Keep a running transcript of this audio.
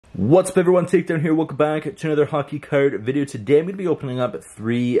What's up everyone, Takedown here, welcome back to another hockey card video. Today I'm going to be opening up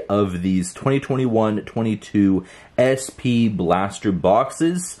 3 of these 2021-22 SP Blaster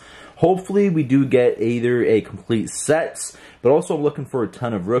boxes. Hopefully we do get either a complete set, but also I'm looking for a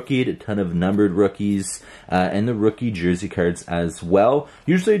ton of rookied, a ton of numbered rookies, and the rookie jersey cards as well.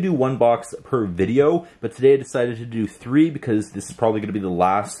 Usually I do 1 box per video, but today I decided to do 3 because this is probably going to be the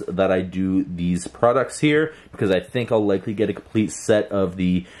last that I do these products here, because I think I'll likely get a complete set of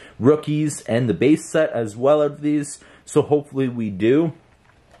the rookies and the base set as well out of these. So hopefully we do,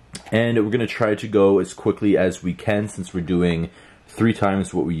 and we're going to try to go as quickly as we can since we're doing 3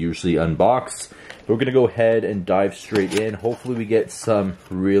 times what we usually unbox. But we're going to go ahead and dive straight in. Hopefully we get some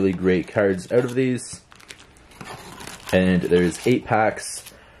really great cards out of these. And there's 8 packs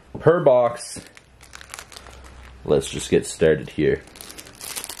per box. Let's just get started here.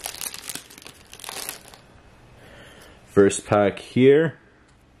 First pack here.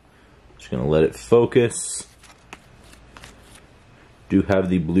 Just going to let it focus. Do have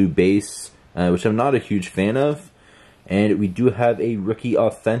the blue base, which I'm not a huge fan of. And we do have a rookie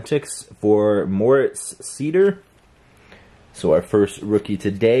authentics for Moritz Seider. So our first rookie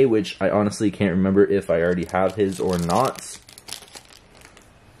today, which I honestly can't remember if I already have his or not.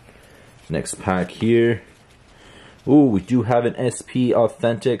 Next pack here. Ooh, we do have an SP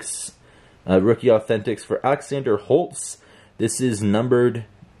authentics, rookie authentics for Alexander Holtz. This is numbered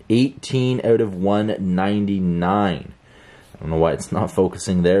 18 out of 199. I don't know why it's not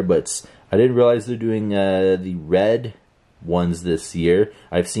focusing there, but I didn't realize they're doing the red ones this year.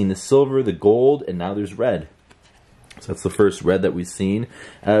 I've seen the silver, the gold, and now there's red. So that's the first red that we've seen.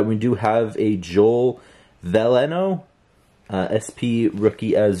 We do have a Joel Veleno SP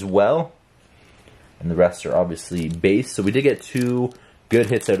rookie as well. And the rest are obviously base. So we did get 2 good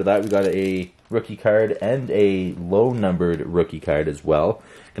hits out of that. We got a rookie card and a low-numbered rookie card as well.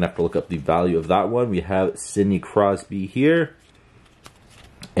 Gonna have to look up the value of that one. We have Sidney Crosby here.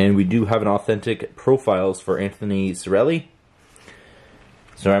 And we do have an authentic profiles for Anthony Cirelli.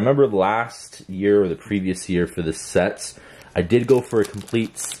 So I remember last year or the previous year for the sets, I did go for a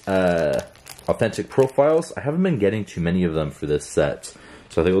complete authentic profiles. I haven't been getting too many of them for this set.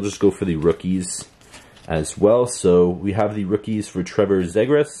 So I think I'll just go for the rookies as well. So we have the rookies for Trevor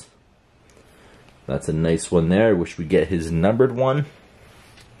Zegras. That's a nice one there. I wish we get his numbered one.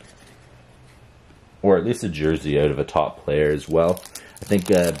 Or at least a jersey out of a top player as well. I think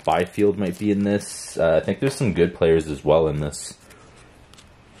Byfield might be in this. I think there's some good players as well in this.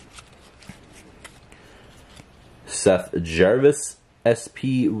 Seth Jarvis,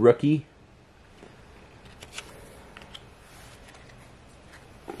 SP rookie.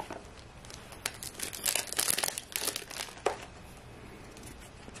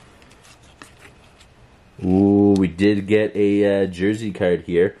 Ooh, we did get a jersey card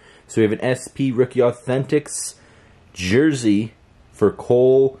here. So we have an SP Rookie Authentics jersey for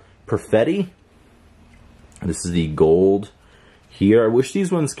Cole Perfetti. This is the gold here. I wish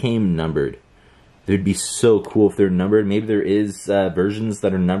these ones came numbered. They'd be so cool if they're numbered. Maybe there is versions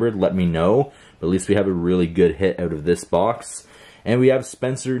that are numbered. Let me know. But at least we have a really good hit out of this box. And we have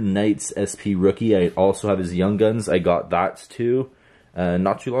Spencer Knight's SP Rookie. I also have his Young Guns. I got that too.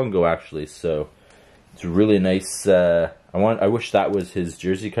 Not too long ago actually. So it's really nice. I wish that was his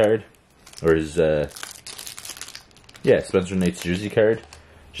jersey card. Or his yeah, Spencer Knight's jersey card.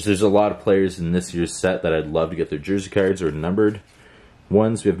 Just there's a lot of players in this year's set that I'd love to get their jersey cards or numbered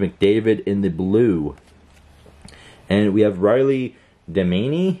ones. We have McDavid in the blue. And we have Riley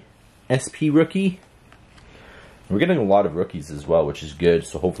Demaney, SP rookie. We're getting a lot of rookies as well, which is good.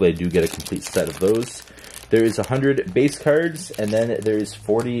 So hopefully I do get a complete set of those. There is 100 base cards, and then there is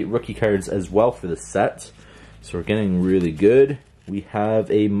 40 rookie cards as well for the set. So we're getting really good. We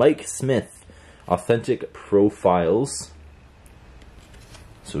have a Mike Smith authentic profiles.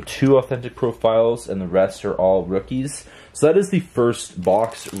 So 2 authentic profiles and the rest are all rookies. So that is the first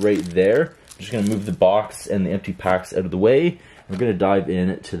box right there. I'm just going to move the box and the empty packs out of the way. We're going to dive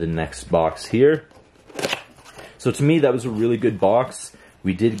into the next box here. So to me that was a really good box.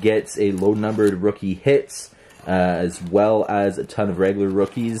 We did get a low numbered rookie hits as well as a ton of regular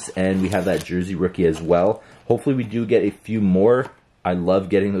rookies, and we have that jersey rookie as well. Hopefully we do get a few more. I love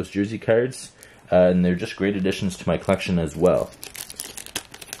getting those jersey cards. And they're just great additions to my collection as well.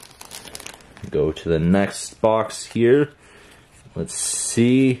 Go to the next box here. Let's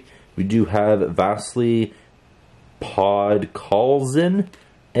see. We do have Vasily Podkolzin,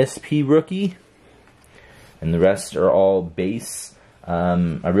 SP rookie. And the rest are all base. I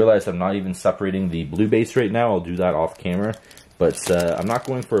realize I'm not even separating the blue base right now. I'll do that off camera. But I'm not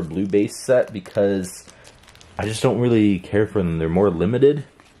going for a blue base set because I just don't really care for them. They're more limited.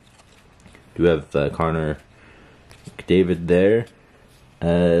 Do have Connor McDavid there.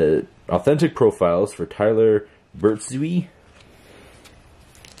 Authentic profiles for Tyler Bertuzzi.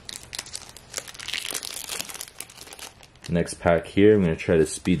 Next pack here, I'm going to try to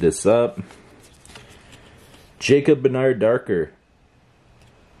speed this up. Jacob Bernard Darker,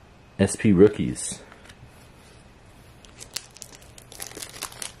 SP Rookies.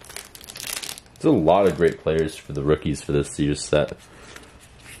 There's a lot of great players for the rookies for this year's set.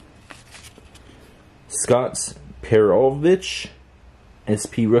 Scott Perovich,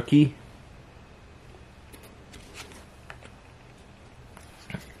 SP Rookie.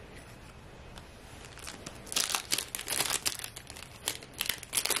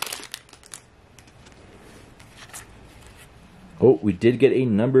 Oh, we did get a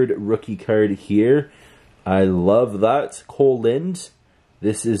numbered rookie card here. I love that. Cole Lind.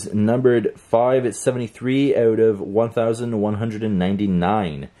 This is numbered 573 out of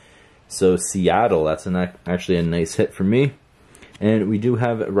 1,199. So Seattle, that's actually a nice hit for me. And we do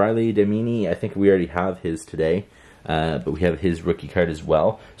have Riley Damini. I think we already have his today. But we have his rookie card as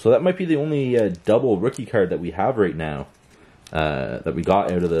well. So that might be the only double rookie card that we have right now. That we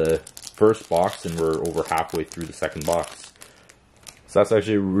got out of the first box, and we're over halfway through the second box. So that's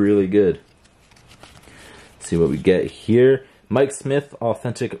actually really good. Let's see what we get here. Mike Smith,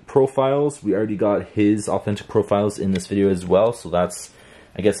 authentic profiles. We already got his authentic profiles in this video as well. So that's,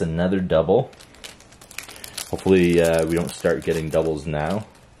 I guess, another double. Hopefully we don't start getting doubles now.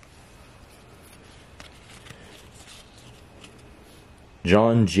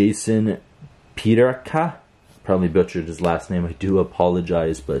 John Jason Piraka. Probably butchered his last name. I do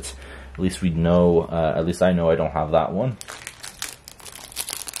apologize, but at least we know, at least I know I don't have that one.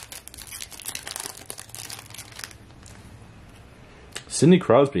 Sidney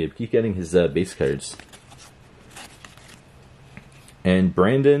Crosby, I keep getting his base cards. And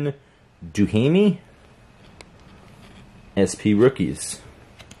Brandon Duhaney, SP Rookies.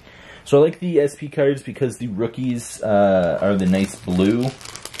 So I like the SP cards because the rookies are the nice blue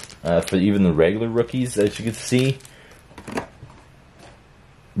for even the regular rookies, as you can see.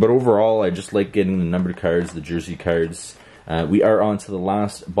 But overall, I just like getting the numbered cards, the jersey cards. We are on to the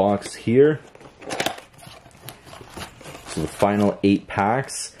last box here. So the final 8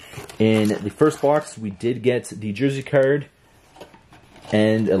 packs. In the first box, we did get the jersey card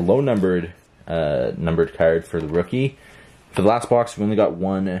and a low numbered card for the rookie. For the last box, we only got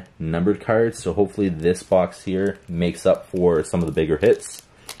one numbered card, so hopefully this box here makes up for some of the bigger hits.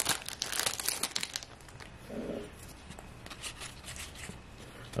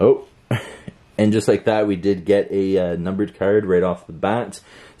 Oh, and just like that, we did get a numbered card right off the bat.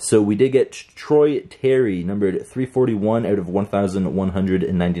 So we did get Troy Terry, numbered 341 out of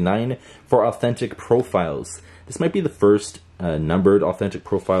 1,199 for authentic profiles. This might be the first numbered authentic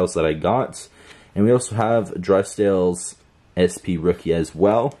profiles that I got. And we also have Drysdale's SP Rookie as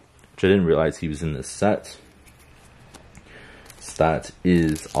well, which I didn't realize he was in this set. So that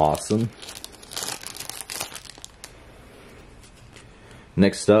is awesome.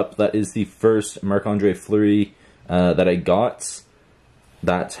 Next up, that is the first Marc-Andre Fleury that I got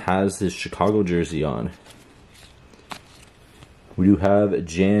that has his Chicago jersey on. We do have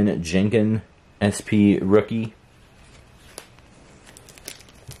Jan Jenkin, SP Rookie.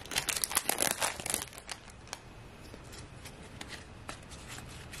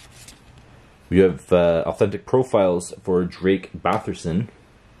 We have authentic profiles for Drake Batherson.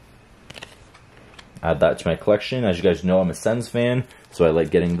 Add that to my collection. As you guys know, I'm a Sens fan, so I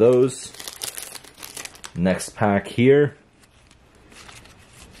like getting those. Next pack here.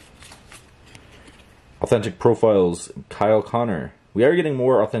 Authentic profiles, Kyle Connor. We are getting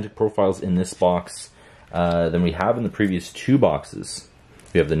more authentic profiles in this box than we have in the previous 2 boxes.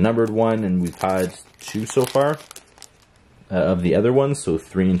 We have the numbered one, and we've had 2 so far of the other ones, so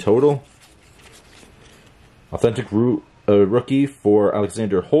 3 in total. Authentic rookie for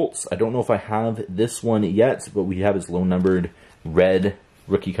Alexander Holtz. I don't know if I have this one yet, but we have his low numbered red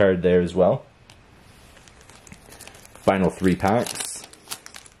rookie card there as well. Final 3 packs.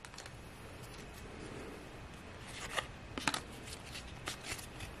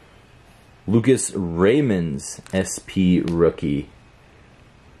 Lucas Raymond's SP Rookie.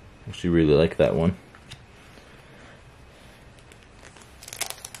 Actually really like that one.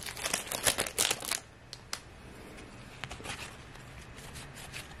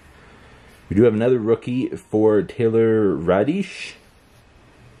 We do have another rookie for Taylor Radish.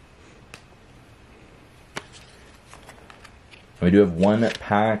 We do have 1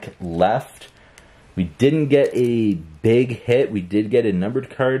 pack left. We didn't get a big hit. We did get a numbered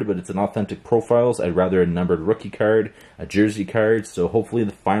card, but it's an authentic profiles. I'd rather a numbered rookie card, a jersey card. So hopefully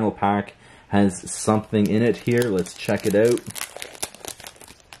the final pack has something in it here. Let's check it out.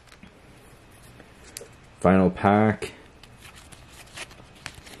 Final pack.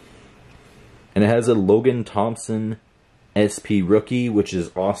 And it has a Logan Thompson SP rookie, which is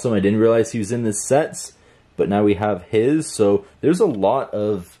awesome. I didn't realize he was in this set, but now we have his. So there's a lot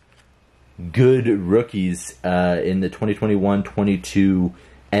of good rookies in the 2021-22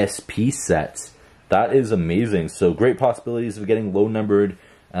 SP sets. That is amazing. So great possibilities of getting low-numbered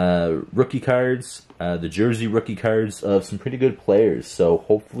rookie cards, the jersey rookie cards of some pretty good players. So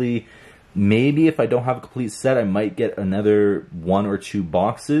hopefully, maybe if I don't have a complete set, I might get another 1 or 2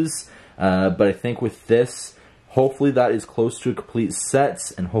 boxes. But I think with this, hopefully that is close to a complete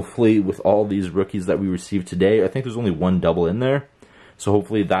set. And hopefully with all these rookies that we received today, I think there's only 1 double in there. So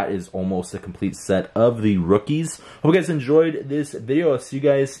hopefully that is almost a complete set of the rookies. Hope you guys enjoyed this video. I'll see you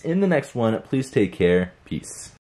guys in the next one. Please take care. Peace.